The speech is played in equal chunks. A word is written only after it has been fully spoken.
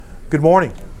Good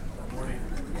morning.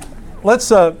 Let's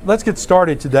get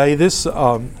started today.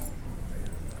 Today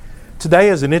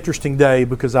is an interesting day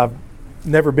because I've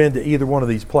never been to either one of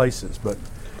these places, but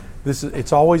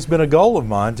it's always been a goal of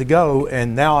mine to go,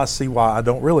 and now I see why I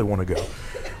don't really want to go.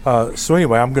 So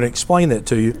anyway, I'm going to explain that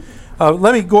to you.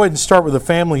 Let me go ahead and start with the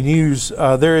family news.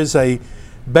 There is a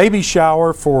baby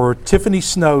shower for Tiffany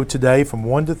Snow today from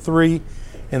 1 to 3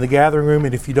 in the gathering room,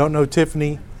 and if you don't know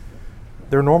Tiffany,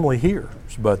 they're normally here,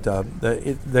 but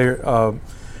they're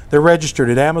registered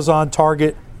at Amazon,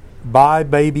 Target, Buy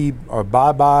Baby,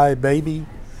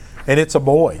 and it's a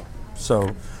boy.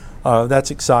 So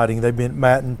that's exciting.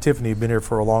 Matt and Tiffany have been here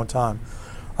for a long time.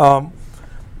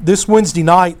 This Wednesday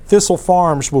night, Thistle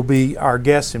Farms will be our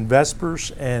guest in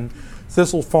Vespers, and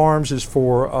Thistle Farms is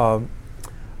for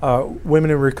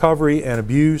women in recovery and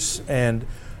abuse, and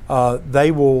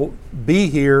they will be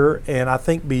here and I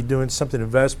think be doing something in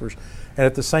Vespers. And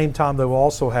at the same time, they will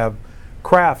also have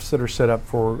crafts that are set up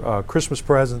for Christmas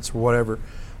presents or whatever.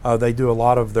 They do a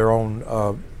lot of their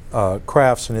own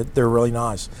crafts, and they're really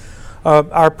nice.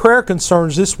 Our prayer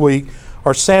concerns this week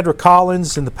are Sandra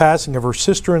Collins and the passing of her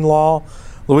sister-in-law,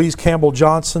 Louise Campbell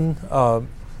Johnson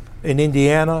in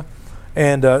Indiana,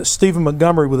 and Stephen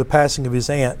Montgomery with the passing of his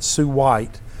aunt, Sue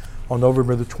White, on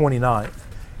November the 29th.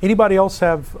 Anybody else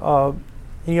have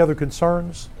any other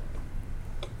concerns?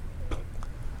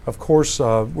 Of course,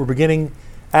 we're beginning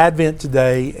Advent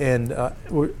today, and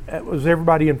was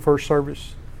everybody in first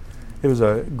service? It was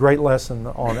a great lesson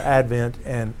on Advent,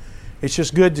 and it's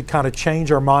just good to kind of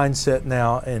change our mindset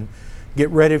now and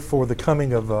get ready for the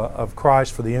coming of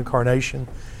Christ, for the incarnation,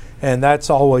 and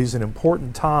that's always an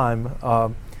important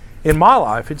time. In my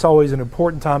life, it's always an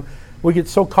important time. We get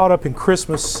so caught up in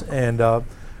Christmas, and Dale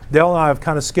and I have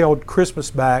kind of scaled Christmas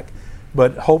back,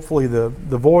 but hopefully the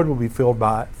void will be filled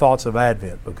by thoughts of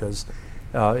Advent, because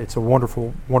it's a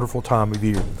wonderful, wonderful time of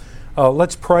year.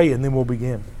 Let's pray and then we'll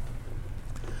begin.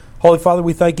 Holy Father,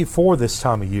 we thank you for this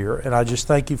time of year, and I just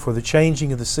thank you for the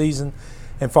changing of the season,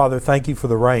 and Father, thank you for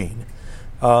the rain.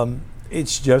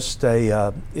 It's just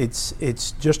a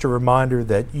reminder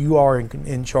that you are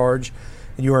in charge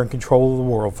and you are in control of the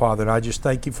world, Father, and I just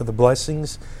thank you for the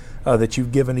blessings that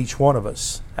you've given each one of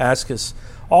us. Ask us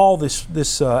all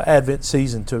this Advent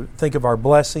season to think of our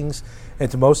blessings and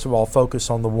to most of all focus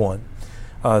on the one.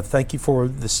 Thank you for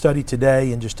the study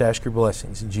today, and just ask your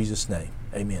blessings in Jesus' name.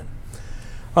 Amen.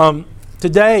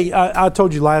 Today, I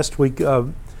told you last week,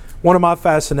 one of my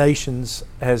fascinations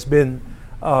has been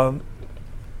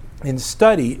in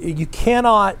study. You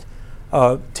cannot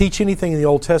teach anything in the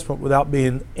Old Testament without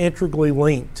being integrally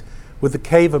linked with the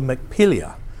Cave of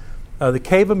Machpelah. The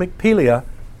Cave of Machpelah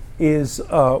is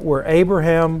where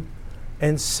Abraham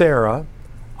and Sarah,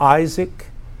 Isaac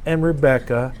and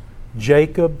Rebekah,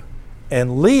 Jacob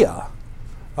and Leah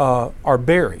are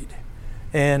buried.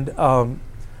 And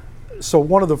so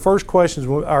one of the first questions,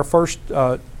 our first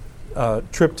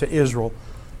trip to Israel,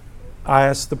 I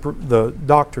asked the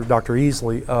doctor, Dr.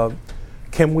 Easley,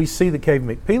 can we see the Cave of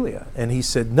Machpelah? And he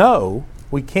said, no,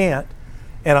 we can't,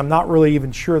 and I'm not really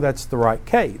even sure that's the right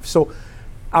cave. So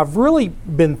I've really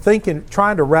been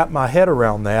trying to wrap my head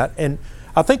around that, and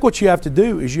I think what you have to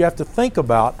do is you have to think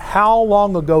about how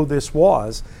long ago this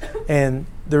was, and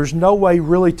there's no way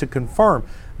really to confirm.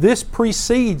 This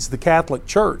precedes the Catholic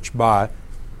Church by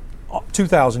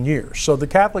 2,000 years. So the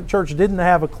Catholic Church didn't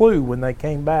have a clue when they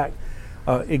came back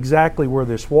exactly where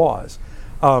this was.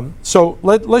 So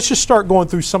let's just start going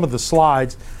through some of the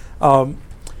slides.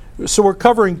 So we're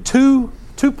covering two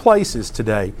places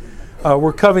today.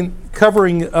 We're covering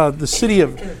the city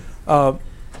of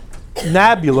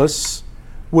Nablus,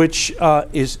 which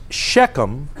is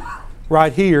Shechem,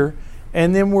 right here,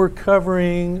 and then we're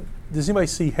covering. Does anybody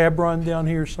see Hebron down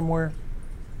here somewhere?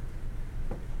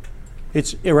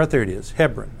 It's right there. It is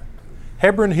Hebron.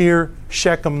 Hebron here,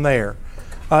 Shechem there.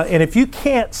 And if you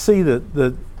can't see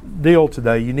the deal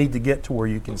today, you need to get to where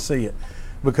you can see it,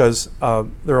 because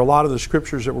there are a lot of the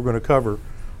scriptures that we're going to cover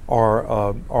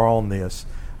are on this.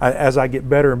 As I get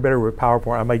better and better with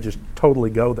PowerPoint, I may just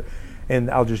totally go there, and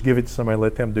I'll just give it to somebody and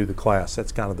let them do the class.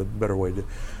 That's kind of the better way to do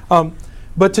it.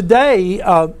 But today,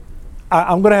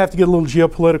 I'm going to have to get a little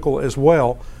geopolitical as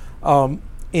well.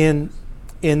 In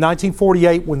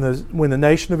 1948, when the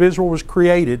nation of Israel was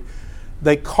created,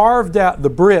 they carved out,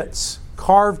 the Brits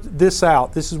carved this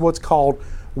out. This is what's called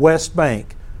West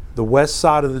Bank, the west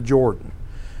side of the Jordan.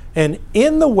 And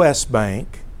in the West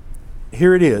Bank,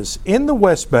 here it is, in the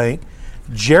West Bank,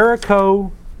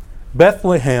 Jericho,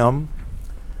 Bethlehem,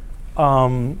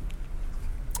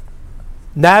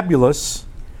 Nablus,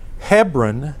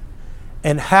 Hebron,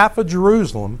 and half of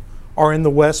Jerusalem are in the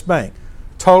West Bank.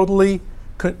 Totally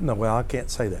no, well, I can't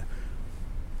say that.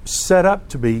 Set up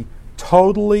to be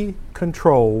totally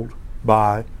controlled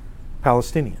by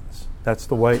Palestinians. That's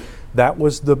the way. That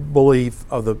was the belief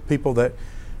of the people that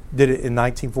did it in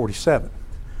 1947.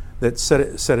 That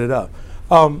set it up.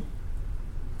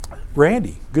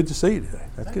 Randy, good to see you today.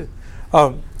 That's good.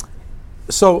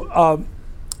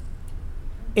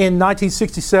 In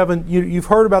 1967, you've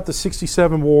heard about the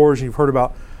 67 wars, and you've heard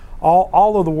about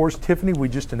all of the wars. Tiffany, we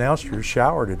just announced your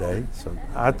shower today. So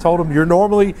I told them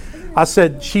I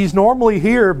said, she's normally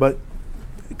here, but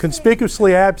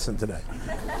conspicuously absent today.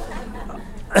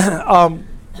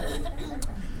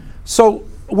 So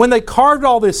when they carved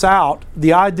all this out,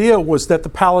 the idea was that the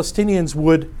Palestinians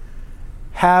would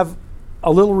have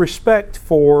a little respect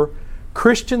for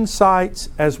Christian sites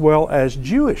as well as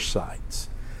Jewish sites.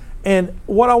 And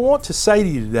what I want to say to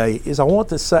you today is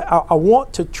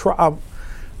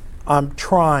I'm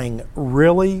trying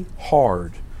really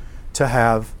hard to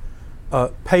have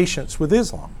patience with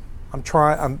Islam.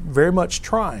 I'm very much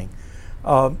trying.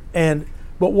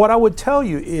 But what I would tell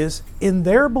you is, in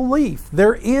their belief,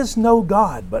 there is no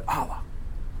God but Allah.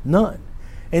 None.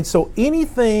 And so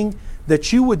anything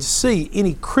that you would see,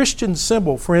 any Christian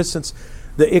symbol, for instance,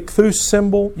 the Ichthus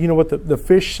symbol, you know what the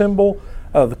fish symbol,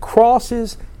 the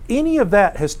crosses, any of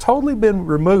that has totally been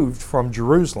removed from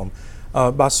Jerusalem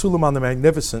by Suleiman the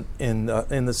Magnificent in the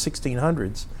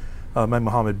 1600s. May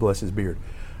Muhammad bless his beard.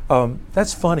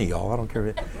 That's funny, y'all. I don't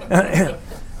care.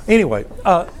 Anyway,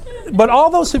 but all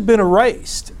those have been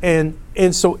erased, and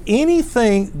so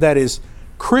anything that is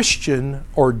Christian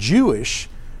or Jewish,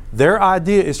 their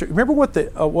idea is to, remember what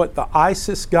the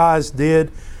ISIS guys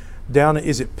did down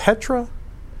is it Petra?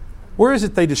 Where is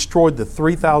it they destroyed the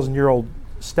 3,000-year-old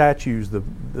statues, the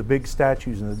big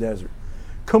statues in the desert?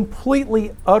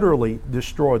 Completely, utterly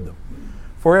destroyed them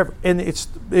forever. And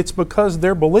it's because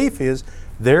their belief is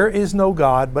there is no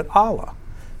God but Allah.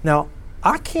 Now,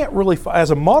 I can't really,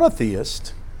 as a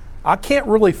monotheist, I can't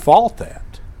really fault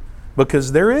that,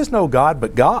 because there is no God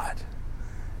but God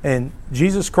and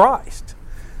Jesus Christ.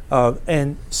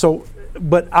 And so,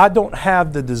 but I don't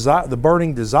have the desire, the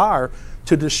burning desire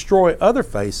to destroy other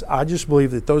faiths. I just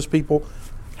believe that those people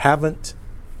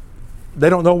they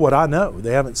don't know what I know.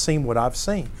 They haven't seen what I've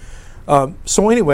seen. So anyway,